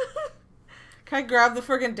 Oh. Can I grab the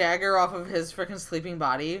freaking dagger off of his freaking sleeping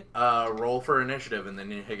body? Roll for initiative and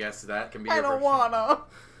then I guess that can be I your don't first-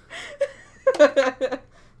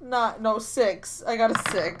 wanna. 6. I got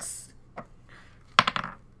a 6.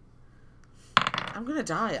 I'm gonna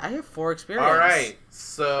die. I have 4 experience. Alright,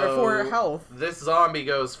 so... Or 4 health. This zombie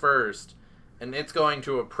goes first, and it's going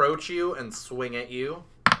to approach you and swing at you.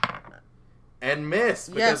 And miss,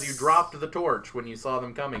 because Yes. you dropped the torch when you saw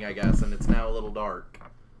them coming, I guess, and it's now a little dark.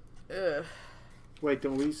 Ugh. Wait,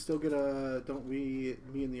 don't we still get a? Don't we?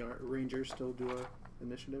 Me and the ranger still do a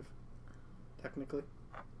initiative? Technically.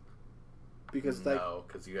 Because that. No,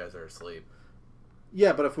 because you guys are asleep.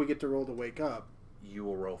 Yeah, but if we get to roll to wake up. You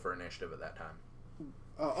will roll for initiative at that time.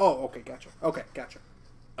 Okay, gotcha. Okay, gotcha.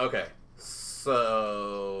 Okay,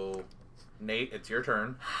 so... Nate, it's your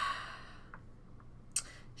turn.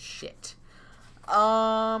 Shit.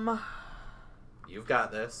 You've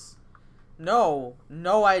got this. No,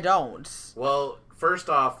 I don't. Well, first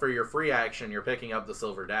off, for your free action, you're picking up the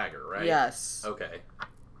silver dagger, right? Yes. Okay.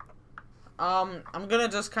 I'm gonna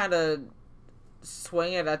just kind of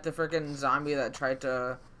swing it at the freaking zombie that tried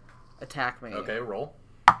to attack me. Okay, roll.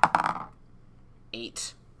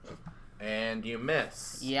 8. And you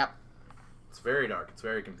miss. Yep. It's very dark. It's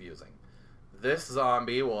very confusing. This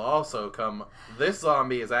zombie will also come... This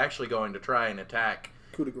zombie is actually going to try and attack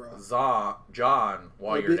Coup de grace. John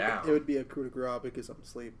while you're down. It would be a coup de grace because I'm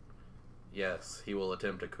asleep. Yes, he will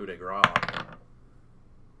attempt a coup de grace.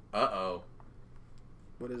 Uh-oh.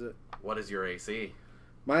 What is it? What is your AC?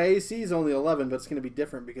 My AC is only 11, but it's going to be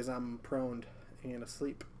different because I'm prone and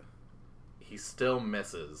asleep. He still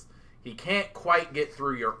misses. He can't quite get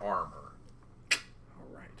through your armor. All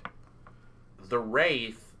right. The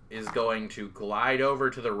Wraith is going to glide over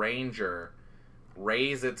to the Ranger,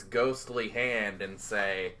 raise its ghostly hand, and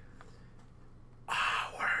say,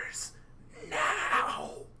 "Ours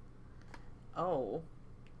now." Oh.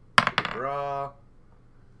 Draw.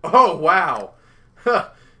 Oh, wow.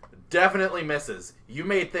 Definitely misses. You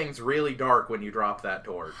made things really dark when you dropped that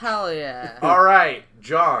torch. Hell yeah. All right,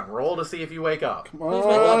 John, roll to see if you wake up. Come Please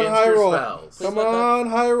wake up. on, Against high your roll. spells. Come wake up. on,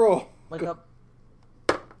 high roll. Wake up.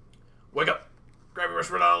 Wake up. Grab your wrist,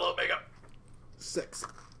 run out a little, wake up. 6.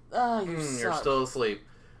 Ah, you suck. You're still asleep.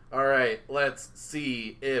 All right, let's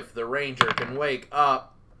see if the Ranger can wake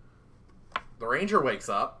up. The Ranger wakes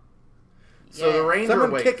up. So the Yeah. Ranger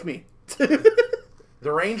Someone kick me.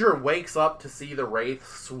 The Ranger wakes up to see the Wraith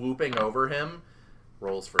swooping over him.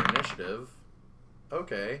 Rolls for initiative.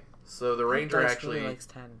 Okay, so the Ranger Dice actually really likes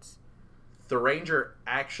 10s. the Ranger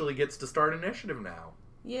actually gets to start initiative now.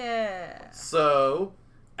 Yeah. So,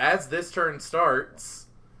 as this turn starts,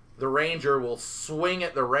 the Ranger will swing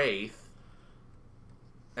at the Wraith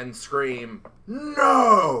and scream,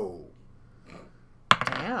 "No!"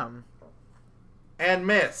 Damn. and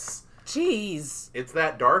miss. Jeez. It's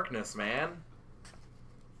that darkness, man.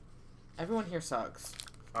 Everyone here sucks.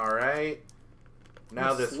 Alright.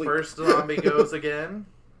 Now I'm this asleep. first zombie goes again.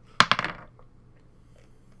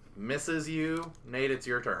 Misses you. Nate, it's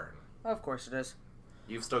your turn. Of course it is.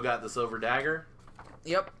 You've still got the silver dagger.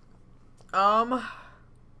 Yep. I'm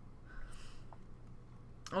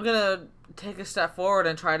gonna take a step forward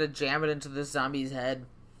and try to jam it into this zombie's head.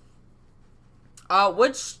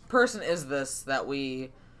 Which person is this that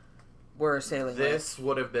we were assailing with? This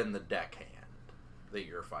would have been the deckhand that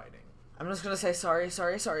you're fighting. I'm just gonna say sorry.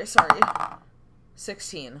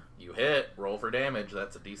 16. You hit. Roll for damage.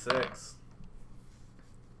 That's a d6.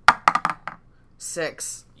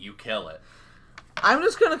 6. You kill it. I'm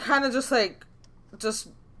just gonna kind of just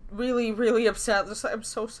really, really upset. Just I'm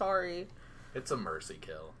so sorry. It's a mercy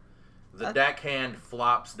kill. The deckhand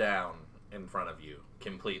flops down in front of you,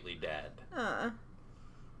 completely dead.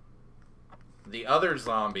 The other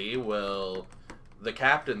zombie the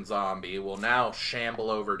captain zombie will now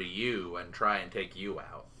shamble over to you and try and take you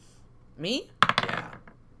out. Me? Yeah.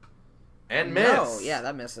 And miss. No, yeah,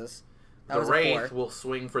 that misses. That The was a Wraith 4. will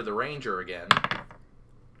swing for the Ranger again.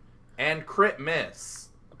 And crit miss.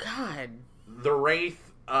 God. The Wraith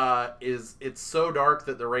it's so dark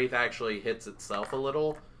that the Wraith actually hits itself a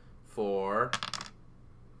little for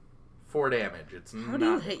 4 damage. It's How do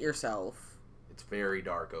you hit yourself? It's very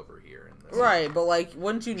dark over here in this. Right, but like,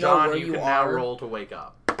 wouldn't you know John, where you you can are? now roll to wake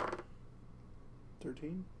up.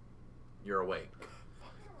 13. You're awake.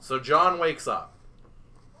 So John wakes up.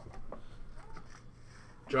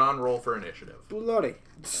 John, roll for initiative. Bloody.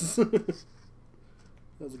 That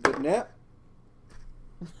was a good nap.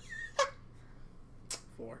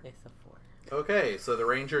 4. It's a 4. Okay, so the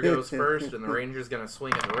Ranger goes first, and the Ranger's gonna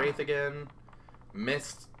swing at the Wraith again.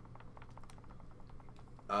 Missed.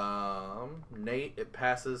 Nate, it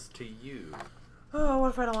passes to you. Oh, what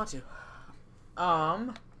if I don't want to?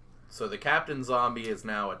 So the Captain Zombie is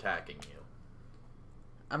now attacking you.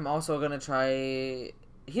 I'm also gonna try.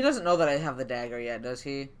 He doesn't know that I have the dagger yet, does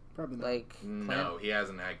he? Probably not. Like, No, he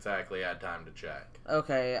hasn't exactly had time to check.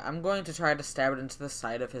 Okay, I'm going to try to stab it into the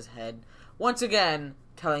side of his head. Once again,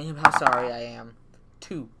 telling him how sorry I am.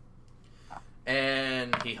 2.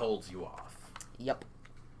 And he holds you off. Yep.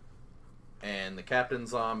 And the Captain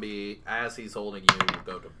Zombie, as he's holding you, will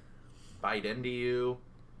go to bite into you.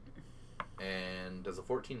 And does a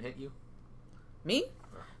 14 hit you? Me?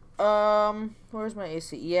 Where's my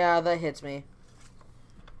AC? Yeah, that hits me.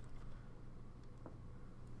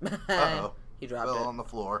 Uh-oh. He dropped Fell it. on the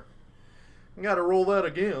floor. Gotta roll that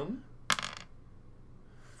again.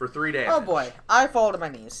 For 3 damage. Oh boy, I fall to my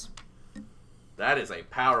knees. That is a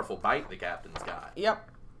powerful bite the Captain's got. Yep.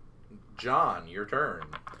 John, your turn.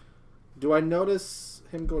 Do I notice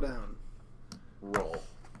him go down? Roll.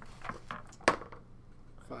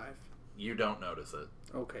 5. You don't notice it.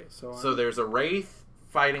 Okay, so So there's a Wraith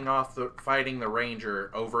fighting the Ranger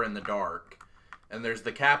over in the dark, and there's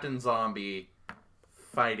the Captain Zombie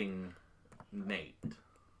fighting Nate.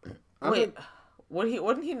 Wait,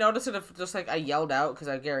 wouldn't he notice it if just like I yelled out? Because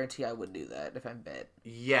I guarantee I would do that if I'm bit.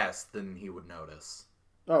 Yes, then he would notice.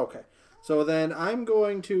 Oh, okay. So then I'm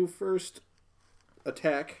going to first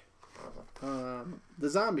attack the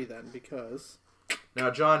zombie then, because... Now,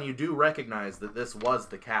 John, you do recognize that this was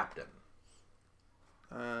the captain.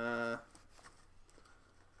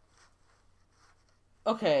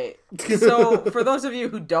 Okay, so for those of you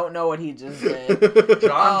who don't know what he just did...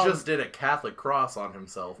 John just did a Catholic cross on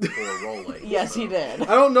himself before rolling. Yes, he did.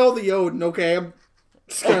 I don't know the Odin, okay?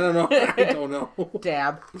 I don't know. I don't know.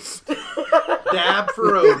 Dab. Dab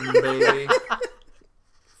for Odin, baby.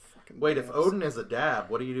 Wait, if dabs. Odin is a dab,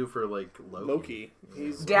 what do you do for, like, Loki?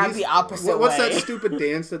 He's Dab the opposite What's way. that stupid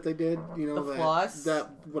dance that they did? You know, The floss? That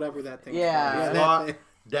whatever that thing. Yeah. Is called. That thing.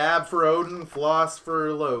 Dab for Odin, floss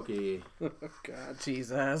for Loki. Oh, God.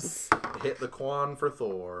 Jesus. Hit the Quan for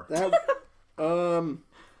Thor. That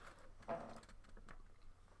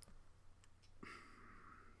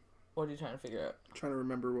What are you trying to figure out? I'm trying to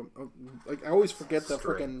remember. Like I always forget the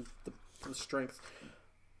Strength. freaking the strength.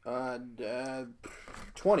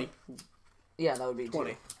 20. Yeah, that would be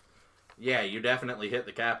 20. 2. Yeah, you definitely hit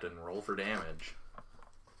the captain. Roll for damage.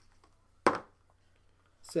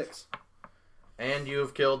 6. And you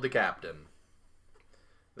have killed the captain.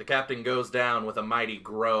 The captain goes down with a mighty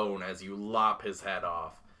groan as you lop his head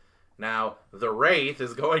off. Now, the Wraith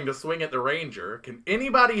is going to swing at the Ranger. Can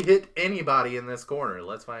anybody hit anybody in this corner?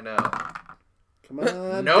 Let's find out. Come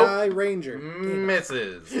on, Nope. die, Ranger.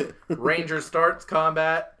 Misses. Ranger starts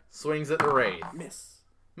combat, swings at the Wraith. Miss.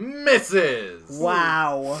 Misses.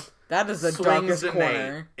 Wow. That is the Swings darkest to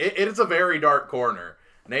corner. Nate. It is a very dark corner.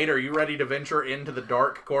 Nate, are you ready to venture into the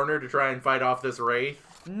dark corner to try and fight off this Wraith?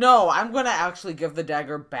 No, I'm going to actually give the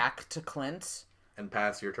dagger back to Clint And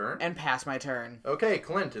pass your turn? and pass my turn. Okay,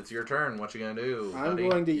 Clint, it's your turn. What you gonna do, I'm buddy?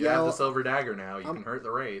 going to you yell- have the silver dagger now. You can hurt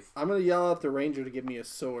the Wraith. I'm gonna yell at the Ranger to give me a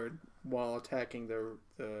sword while attacking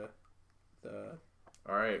the.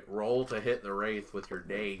 All right, roll to hit the Wraith with your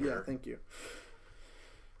Yeah, dagger. thank you.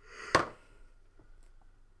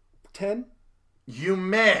 10. You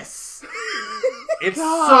miss. It's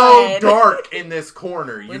God. so dark in this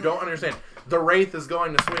corner. You don't understand. The Wraith is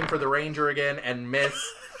going to swing for the Ranger again and miss.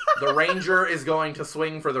 The Ranger is going to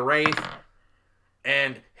swing for the Wraith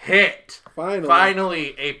and hit.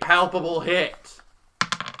 Finally, a palpable hit.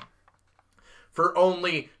 For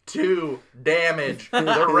only 2 damage,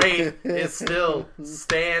 the Wraith is still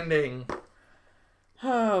standing.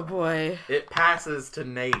 Oh, boy. It passes to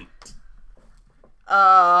Nate.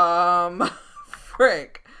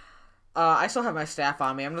 Frick. I still have my staff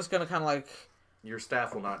on me. I'm just gonna kind of like... Your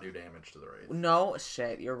staff will not do damage to the Wraith. No,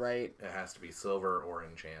 shit, you're right. It has to be silver or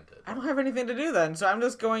enchanted. I don't have anything to do then, so I'm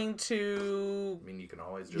just going to... I mean, you can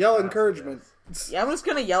always just Yell pass, I encouragement. guess. Yeah, I'm just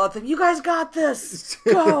gonna yell at them. You guys got this!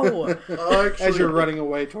 Go! As you're running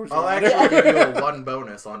away towards the I'll ladder. actually give you a 1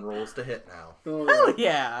 bonus on rolls to hit now. Oh, Hell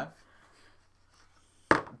yeah!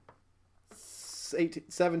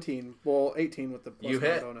 17. Well, 18 with the plus You 1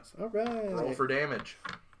 hit. bonus. All right. Roll for damage.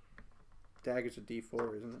 Dagger's a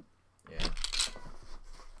D4, isn't it? Yeah.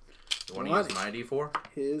 You want to What? use my D4?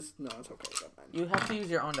 His. No, it's okay. Got mine. You have to use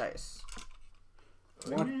your own dice.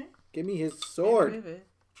 Give me his sword. Baby.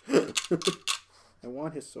 I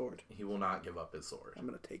want his sword. He will not give up his sword. I'm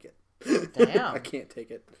gonna take it. Damn. I can't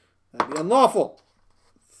take it. That'd be unlawful.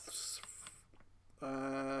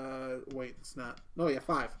 Wait, it's not. Oh yeah,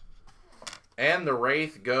 5. And the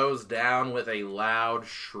Wraith goes down with a loud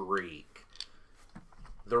shriek.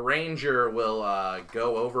 The Ranger will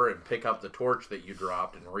go over and pick up the torch that you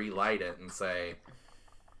dropped and relight it and say,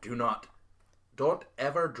 don't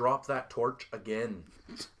ever drop that torch again.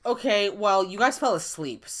 Okay, well, you guys fell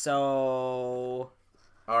asleep, so...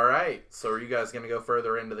 Alright, so are you guys going to go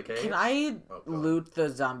further into the cave? Can I Oh, go ahead. loot the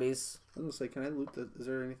zombies? I was gonna say, can I loot the? Is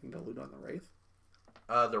there anything to loot on the Wraith?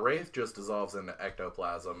 The Wraith just dissolves into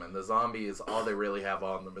ectoplasm, and the zombies, all they really have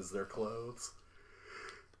on them is their clothes.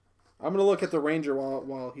 I'm gonna look at the Ranger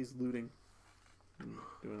while he's looting. I'm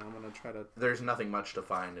gonna try to. There's nothing much to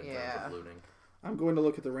find in terms Yeah. of looting. I'm going to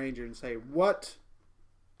look at the Ranger and say, "What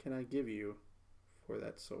can I give you for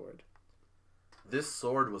that sword?" This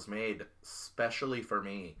sword was made specially for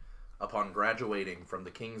me upon graduating from the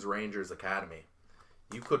King's Rangers Academy.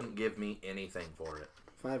 You couldn't give me anything for it.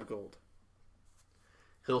 5 gold.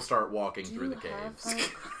 He'll start walking Do through you the have caves.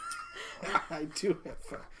 I do have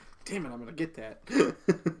 5. Damn it! I'm gonna get that.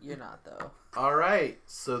 You're not, though. Alright,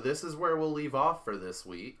 so this is where we'll leave off for this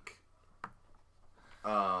week.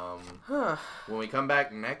 When we come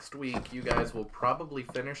back next week, you guys will probably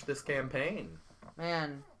finish this campaign.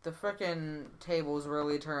 Man, the frickin' tables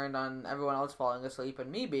really turned on everyone else falling asleep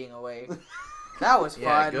and me being awake. That was fun.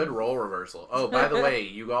 Yeah, good role reversal. Oh, by the way,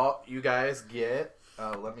 you guys get.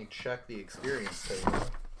 Let me check the experience table.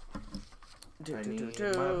 I need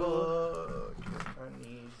my book. I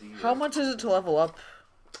need the. How much is it to level up?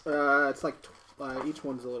 It's like each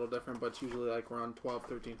one's a little different, but it's usually like around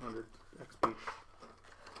 1,300 XP.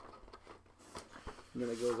 And then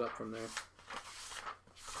it goes up from there.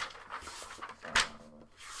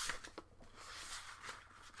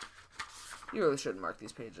 You really shouldn't mark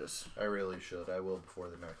these pages. I really should. I will before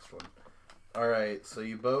the next one. Alright, so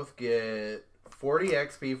you both get 40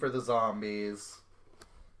 XP for the zombies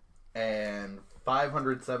and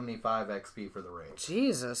 575 XP for the raid.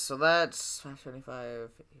 Jesus, so that's 575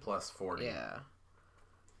 Plus 40. Yeah.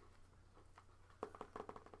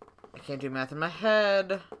 I can't do math in my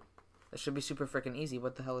head. That should be super freaking easy.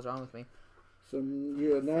 What the hell is wrong with me? So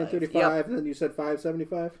you had 935, Yep. and then you said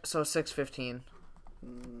 575? So 615.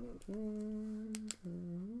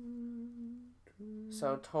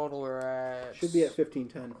 So total we're at... Should be at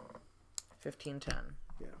 1510. 1510.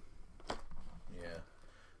 Yeah.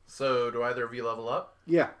 So, do either of you level up?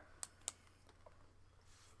 Yeah.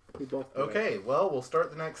 We both do. Okay, well, we'll start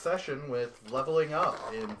the next session with leveling up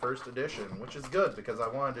in first edition, which is good because I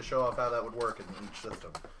wanted to show off how that would work in each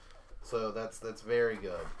system. So that's very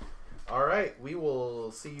good. All right, we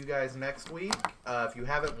will see you guys next week. If you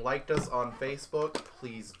haven't liked us on Facebook,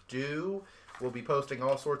 please do. We'll be posting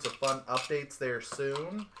all sorts of fun updates there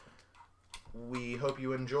soon. We hope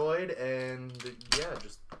you enjoyed, and yeah,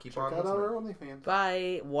 just keep on Check out listening. our OnlyFans.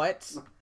 Bye. What?